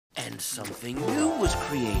and something new was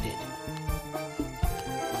created.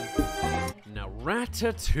 Now,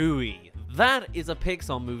 Ratatouille. That is a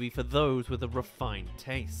Pixar movie for those with a refined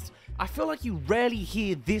taste. I feel like you rarely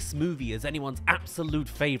hear this movie as anyone's absolute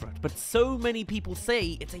favorite, but so many people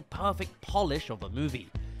say it's a perfect polish of a movie.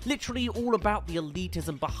 Literally all about the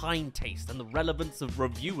elitism behind taste and the relevance of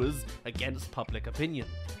reviewers against public opinion.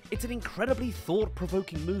 It's an incredibly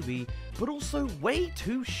thought-provoking movie, but also way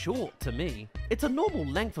too short to me. It's a normal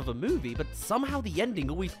length of a movie, but somehow the ending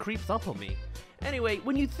always creeps up on me. Anyway,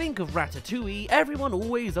 when you think of Ratatouille, everyone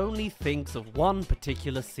always only thinks of one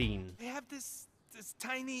particular scene. They have this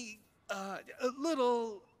tiny,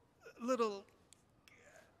 little...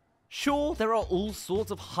 Sure, there are all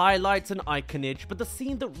sorts of highlights and iconage, but the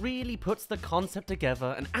scene that really puts the concept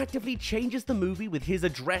together and actively changes the movie with his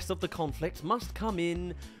address of the conflict must come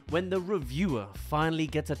in when the reviewer finally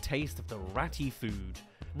gets a taste of the ratty food.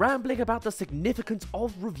 Rambling about the significance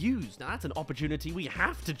of reviews. Now that's an opportunity we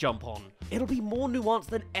have to jump on. It'll be more nuanced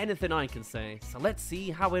than anything I can say, so let's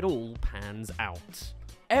see how it all pans out.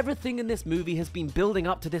 Everything in this movie has been building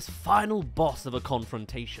up to this final boss of a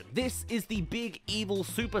confrontation. This is the big, evil,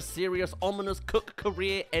 super serious, ominous cook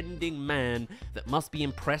career-ending man that must be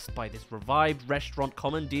impressed by this revived restaurant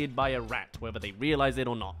commandeered by a rat, whether they realize it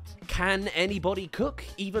or not. Can anybody cook,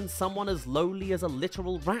 even someone as lowly as a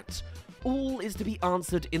literal rat? All is to be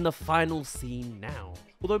answered in the final scene now.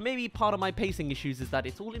 Although maybe part of my pacing issues is that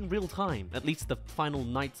it's all in real time, at least the final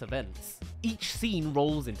night's events. Each scene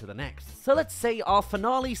rolls into the next. So let's say our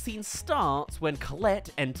finale scene starts when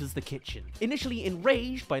Colette enters the kitchen. Initially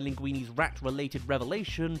enraged by Linguini's rat-related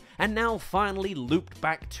revelation, and now finally looped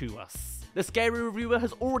back to us. The scary reviewer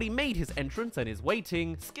has already made his entrance and is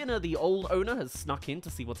waiting, Skinner, the old owner, has snuck in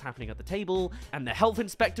to see what's happening at the table, and the health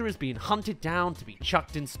inspector is being hunted down to be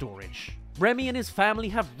chucked in storage. Remy and his family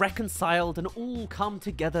have reconciled and all come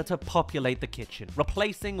together to populate the kitchen,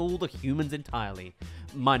 replacing all the humans entirely,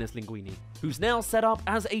 minus Linguini, who's now set up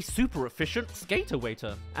as a super efficient skater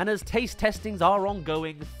waiter. And as taste testings are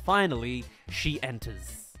ongoing, finally, she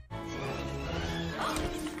enters.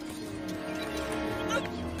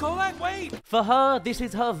 Colette, wait! For her, this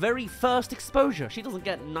is her very first exposure. She doesn't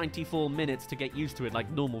get 94 minutes to get used to it like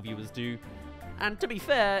normal viewers do. And to be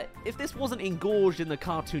fair, if this wasn't engorged in the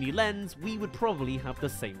cartoony lens, we would probably have the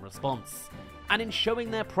same response. And in showing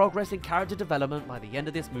their progress in character development by the end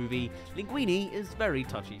of this movie, Linguini is very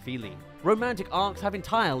touchy-feely. Romantic arcs have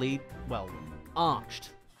entirely, well,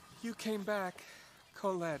 arched. You came back,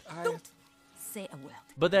 Colette. Don't say a word.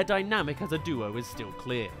 But their dynamic as a duo is still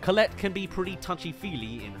clear. Colette can be pretty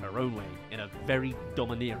touchy-feely in her own way, in a very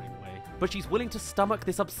domineering way. But she's willing to stomach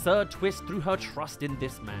this absurd twist through her trust in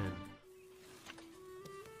this man.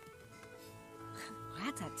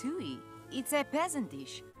 Ratatouille. It's a peasant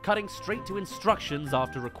dish. Cutting straight to instructions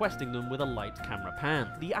after requesting them with a light camera pan.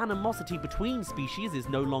 The animosity between species is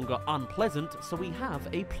no longer unpleasant, so we have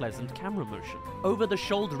a pleasant camera motion.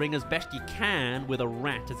 Over-the-shouldering as best you can with a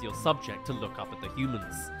rat as your subject to look up at the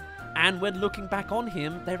humans. And when looking back on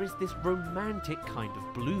him, there is this romantic kind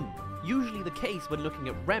of bloom. Usually the case when looking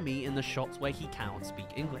at Remy in the shots where he cannot speak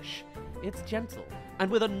English. It's gentle. And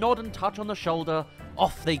with a nod and touch on the shoulder,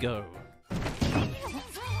 off they go.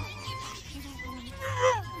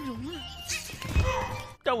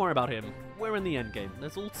 Don't worry about him, we're in the endgame.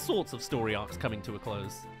 There's all sorts of story arcs coming to a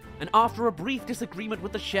close. And after a brief disagreement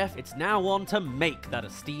with the chef, it's now on to make that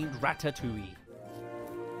esteemed ratatouille.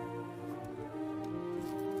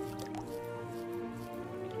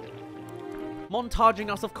 Montaging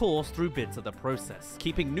us, of course, through bits of the process,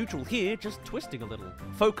 keeping neutral here, just twisting a little.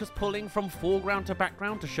 Focus pulling from foreground to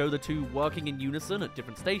background to show the two working in unison at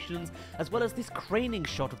different stations, as well as this craning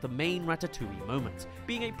shot of the main Ratatouille moment.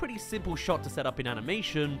 Being a pretty simple shot to set up in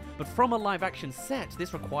animation, but from a live action set,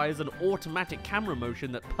 this requires an automatic camera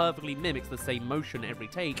motion that perfectly mimics the same motion every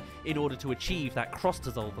take in order to achieve that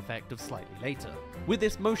cross-dissolve effect of slightly later. With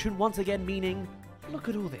this motion once again meaning, look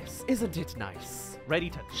at all this, isn't it nice? Ready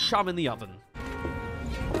to chum in the oven.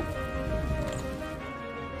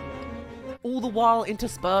 All the while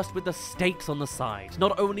interspersed with the stakes on the side,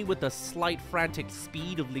 not only with the slight frantic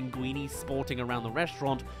speed of Linguini sporting around the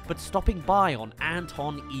restaurant, but stopping by on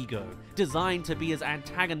Anton Ego, designed to be as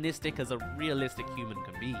antagonistic as a realistic human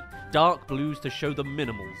can be. Dark blues to show the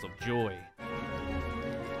minimals of joy.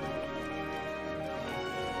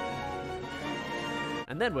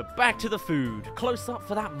 And then we're back to the food, close up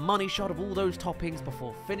for that money shot of all those toppings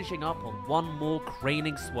before finishing up on one more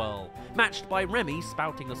craning swirl, matched by Remy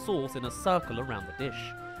spouting the sauce in a circle around the dish,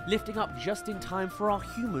 lifting up just in time for our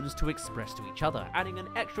humans to express to each other, adding an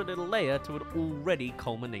extra little layer to an already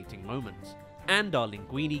culminating moment. And our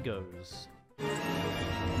Linguini goes.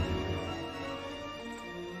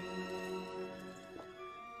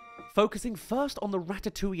 focusing first on the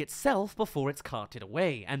ratatouille itself before it's carted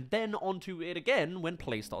away, and then onto it again when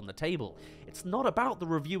placed on the table. It's not about the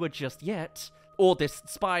reviewer just yet, or this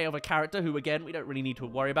spy of a character who, again, we don't really need to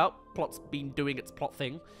worry about. Plot's been doing its plot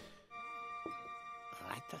thing.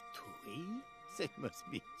 Ratatouille? They must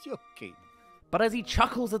be joking. But as he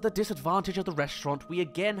chuckles at the disadvantage of the restaurant, we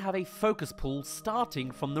again have a focus pull starting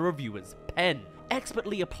from the reviewer's pen,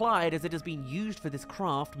 expertly applied as it has been used for this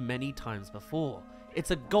craft many times before.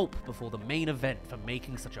 It's a gulp before the main event for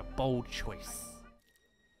making such a bold choice.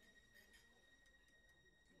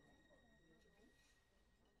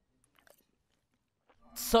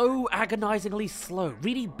 So agonizingly slow,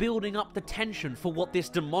 really building up the tension for what this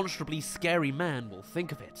demonstrably scary man will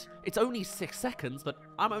think of it. It's only 6 seconds, but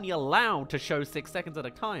I'm only allowed to show 6 seconds at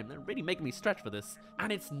a time. They're really making me stretch for this.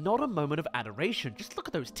 And it's not a moment of adoration, just look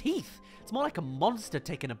at those teeth. It's more like a monster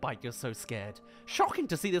taking a bite, you're so scared. Shocking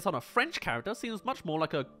to see this on a French character, seems much more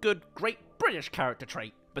like a good, great British character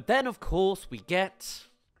trait. But then, of course, we get...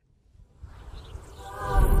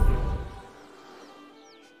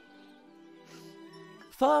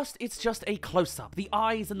 First, it's just a close-up, the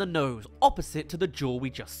eyes and the nose, opposite to the jaw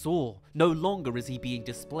we just saw. No longer is he being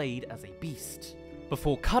displayed as a beast.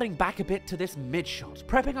 Before cutting back a bit to this mid-shot,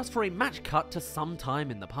 prepping us for a match cut to some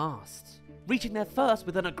time in the past. Reaching there first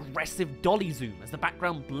with an aggressive dolly zoom as the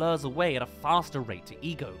background blurs away at a faster rate to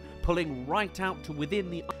Ego, pulling right out to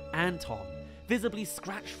within the Anton, visibly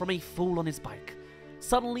scratched from a fall on his bike.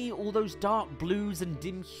 Suddenly, all those dark blues and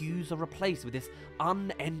dim hues are replaced with this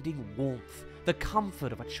unending warmth, the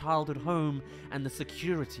comfort of a childhood home, and the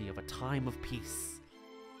security of a time of peace.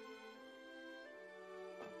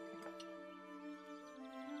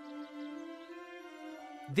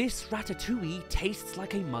 This ratatouille tastes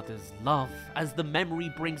like a mother's love, as the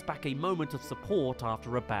memory brings back a moment of support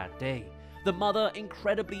after a bad day. The mother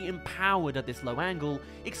incredibly empowered at this low angle,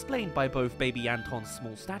 explained by both baby Anton's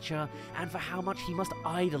small stature and for how much he must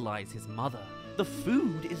idolize his mother. The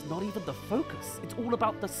food is not even the focus, it's all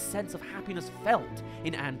about the sense of happiness felt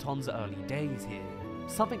in Anton's early days here.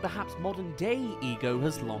 Something perhaps modern day Ego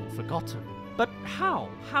has long forgotten. But how?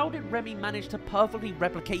 How did Remy manage to perfectly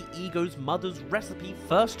replicate Ego's mother's recipe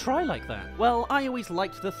first try like that? Well, I always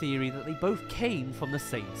liked the theory that they both came from the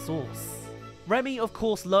same source. Remy, of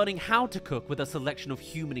course, learning how to cook with a selection of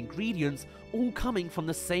human ingredients, all coming from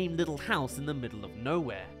the same little house in the middle of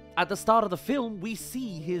nowhere. At the start of the film, we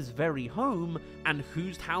see his very home, and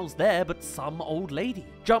who's housed there but some old lady.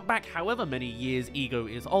 Jump back however many years Ego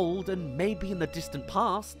is old, and maybe in the distant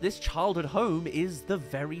past, this childhood home is the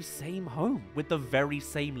very same home, with the very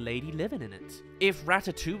same lady living in it. If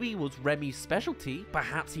Ratatouille was Remy's specialty,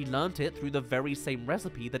 perhaps he learnt it through the very same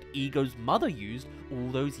recipe that Ego's mother used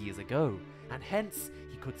all those years ago, and hence,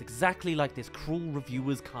 he cooks exactly like this cruel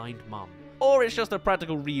reviewer's kind mum. Or it's just a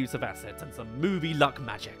practical reuse of assets and some movie luck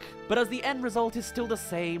magic. But as the end result is still the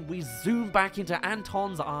same, we zoom back into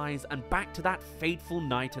Anton's eyes and back to that fateful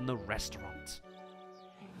night in the restaurant.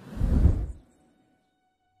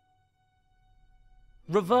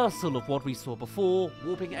 Reversal of what we saw before,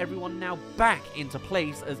 warping everyone now back into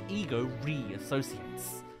place as Ego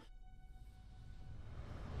reassociates.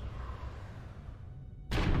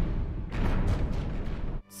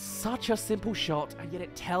 Such a simple shot, and yet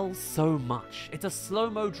it tells so much. It's a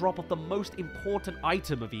slow-mo drop of the most important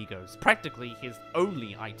item of Ego's, practically his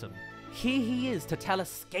only item. Here he is to tell a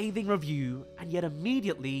scathing review, and yet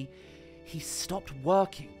immediately, he stopped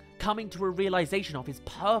working, coming to a realization of his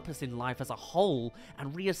purpose in life as a whole,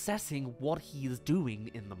 and reassessing what he is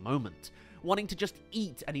doing in the moment, wanting to just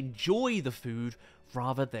eat and enjoy the food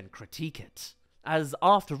rather than critique it. As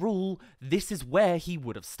after all, this is where he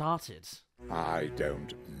would have started. I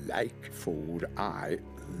don't like food, I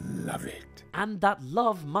love it. And that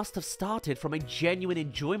love must have started from a genuine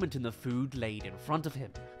enjoyment in the food laid in front of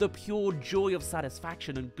him. The pure joy of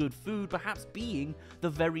satisfaction and good food perhaps being the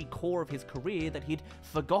very core of his career that he'd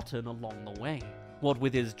forgotten along the way. What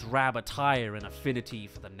with his drab attire and affinity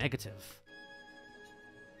for the negative.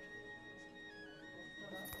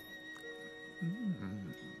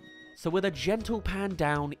 So with a gentle pan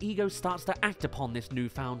down, Ego starts to act upon this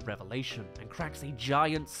newfound revelation and cracks a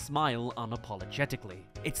giant smile unapologetically.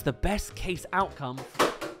 It's the best case outcome.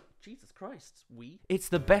 Jesus Christ, It's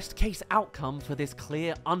the best case outcome for this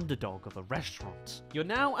clear underdog of a restaurant. You're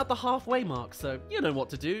now at the halfway mark, so you know what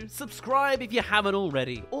to do. Subscribe if you haven't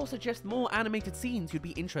already, or suggest more animated scenes you'd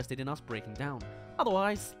be interested in us breaking down.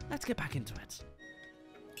 Otherwise, let's get back into it.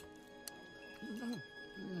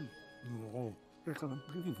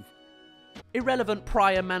 Irrelevant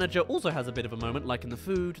prior manager also has a bit of a moment like in the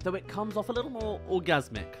food, though it comes off a little more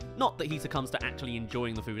orgasmic. Not that he succumbs to actually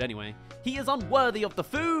enjoying the food anyway. He is unworthy of the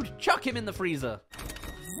food, chuck him in the freezer.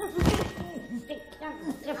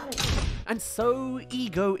 And so,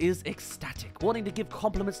 Ego is ecstatic, wanting to give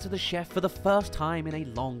compliments to the chef for the first time in a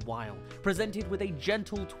long while, presented with a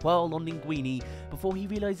gentle twirl on linguine before he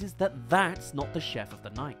realizes that that's not the chef of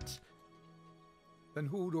the night. Then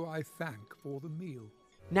who do I thank for the meal?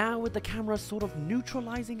 Now with the camera sort of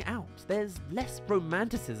neutralizing out, there's less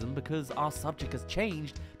romanticism because our subject has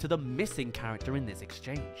changed to the missing character in this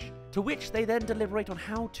exchange. To which they then deliberate on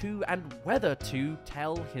how to and whether to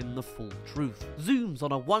tell him the full truth. Zooms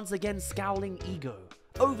on a once again scowling Ego.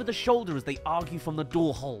 Over the shoulder as they argue from the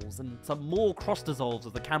door holes, and some more cross dissolves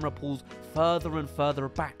as the camera pulls further and further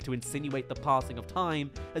back to insinuate the passing of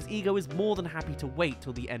time, as Ego is more than happy to wait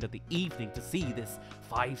till the end of the evening to see this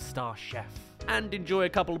 5-star chef. And enjoy a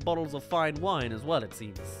couple of bottles of fine wine as well, it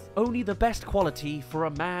seems. Only the best quality for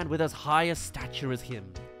a man with as high a stature as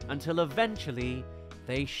him, until eventually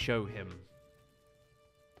they show him.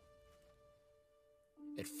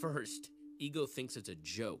 At first, Ego thinks it's a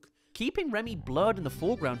joke. Keeping Remy blurred in the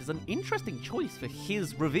foreground is an interesting choice for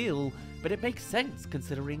his reveal, but it makes sense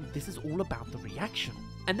considering this is all about the reaction.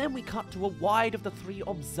 And then we cut to a wide of the three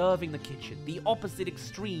observing the kitchen, the opposite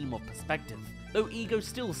extreme of perspective, though Ego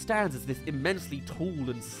still stands as this immensely tall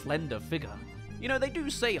and slender figure. You know, they do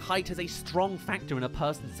say height is a strong factor in a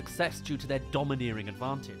person's success due to their domineering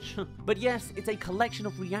advantage. But yes, it's a collection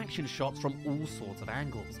of reaction shots from all sorts of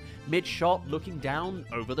angles, mid-shot looking down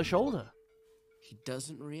over the shoulder. He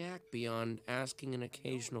doesn't react beyond asking an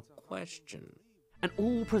occasional question. And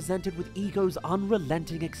all presented with Ego's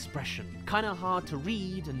unrelenting expression. Kinda hard to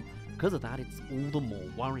read, and because of that, it's all the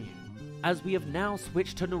more worrying. As we have now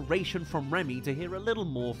switched to narration from Remy to hear a little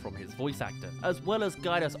more from his voice actor, as well as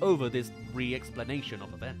guide us over this re-explanation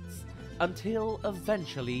of events. Until,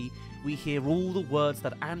 eventually, we hear all the words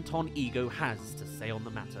that Anton Ego has to say on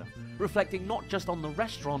the matter, reflecting not just on the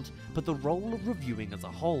restaurant, but the role of reviewing as a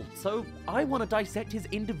whole. So I want to dissect his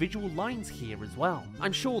individual lines here as well.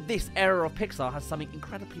 I'm sure this era of Pixar has something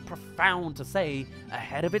incredibly profound to say,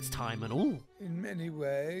 ahead of its time and all. In many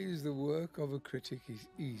ways, the work of a critic is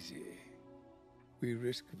easy. We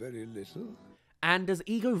risk very little. And as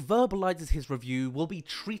Ego verbalizes his review, we'll be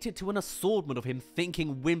treated to an assortment of him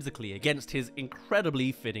thinking whimsically against his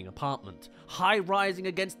incredibly fitting apartment, high-rising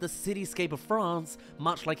against the cityscape of France,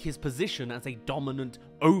 much like his position as a dominant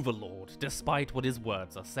overlord, despite what his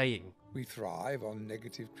words are saying. We thrive on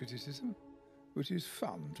negative criticism, which is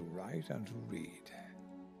fun to write and to read.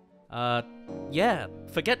 Yeah,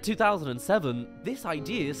 forget 2007, this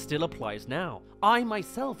idea still applies now. I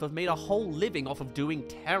myself have made a whole living off of doing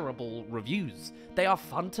terrible reviews. They are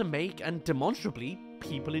fun to make and demonstrably,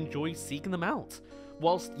 people enjoy seeking them out.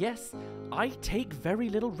 Whilst yes, I take very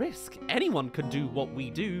little risk. Anyone can do what we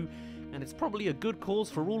do, and it's probably a good cause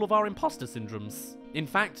for all of our imposter syndromes. In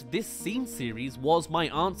fact, this scene series was my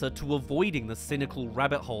answer to avoiding the cynical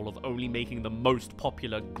rabbit hole of only making the most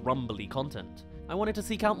popular grumbly content. I wanted to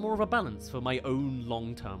seek out more of a balance for my own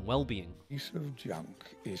long-term well-being. A piece of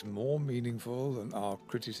junk is more meaningful than our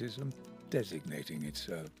criticism designating it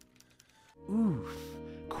so. Oof.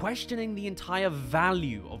 Questioning the entire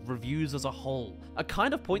value of reviews as a whole. A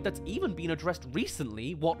kind of point that's even been addressed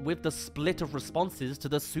recently, what with the split of responses to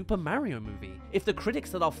the Super Mario movie. If the critics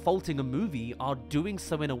that are faulting a movie are doing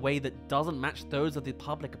so in a way that doesn't match those of the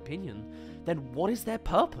public opinion, then what is their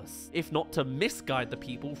purpose, if not to misguide the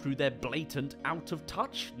people through their blatant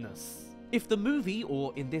out-of-touchness? If the movie,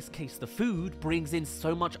 or in this case the food, brings in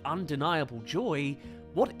so much undeniable joy,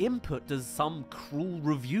 what input does some cruel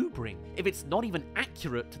review bring, if it's not even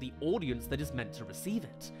accurate to the audience that is meant to receive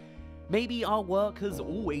it? Maybe our work has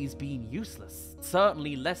always been useless,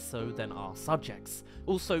 certainly less so than our subjects.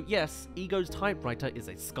 Also, yes, Ego's typewriter is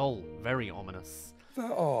a skull, very ominous.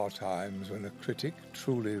 There are times when a critic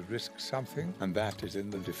truly risks something, and that is in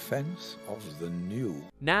the defense of the new.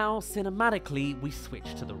 Now, cinematically, we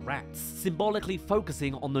switch to the rats, symbolically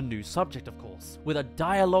focusing on the new subject, of course, with a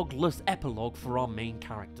dialogue-less epilogue for our main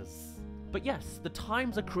characters. But yes, the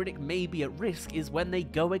times a critic may be at risk is when they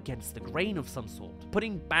go against the grain of some sort,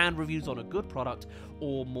 putting bad reviews on a good product,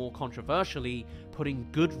 or more controversially, putting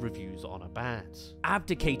good reviews on a bad,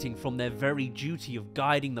 abdicating from their very duty of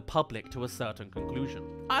guiding the public to a certain conclusion.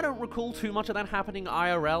 I don't recall too much of that happening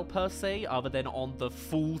IRL per se, other than on the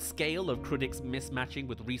full scale of critics mismatching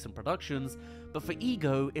with recent productions, but for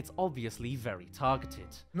Ego, it's obviously very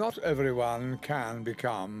targeted. Not everyone can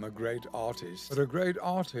become a great artist, but a great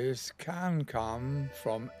artist can come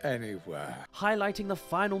from anywhere. Highlighting the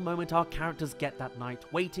final moment our characters get that night,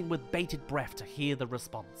 waiting with bated breath to hear the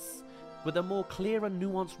response, with a more clear and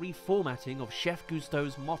nuanced reformatting of Chef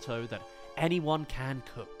Gusteau's motto that anyone can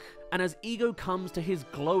cook. And as Ego comes to his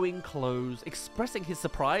glowing close, expressing his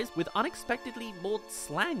surprise with unexpectedly more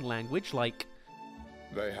slang language like,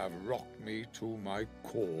 They have rocked me to my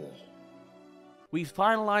core. we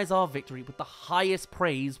finalize our victory with the highest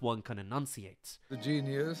praise one can enunciate. The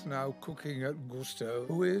genius now cooking at Gusteau,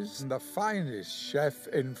 who is the finest chef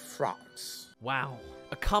in France. Wow.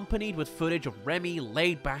 Accompanied with footage of Remy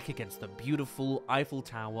laid back against the beautiful Eiffel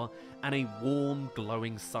Tower and a warm,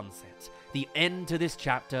 glowing sunset. The end to this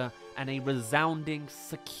chapter and a resounding,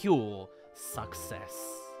 secure success.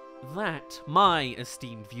 That, my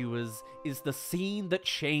esteemed viewers, is the scene that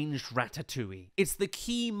changed Ratatouille. It's the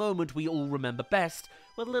key moment we all remember best,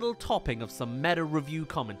 with a little topping of some meta review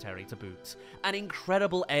commentary to boot. An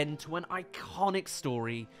incredible end to an iconic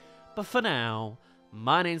story. But for now,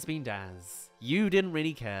 my name's been Daz. You didn't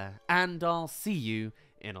really care, and I'll see you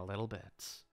in a little bit.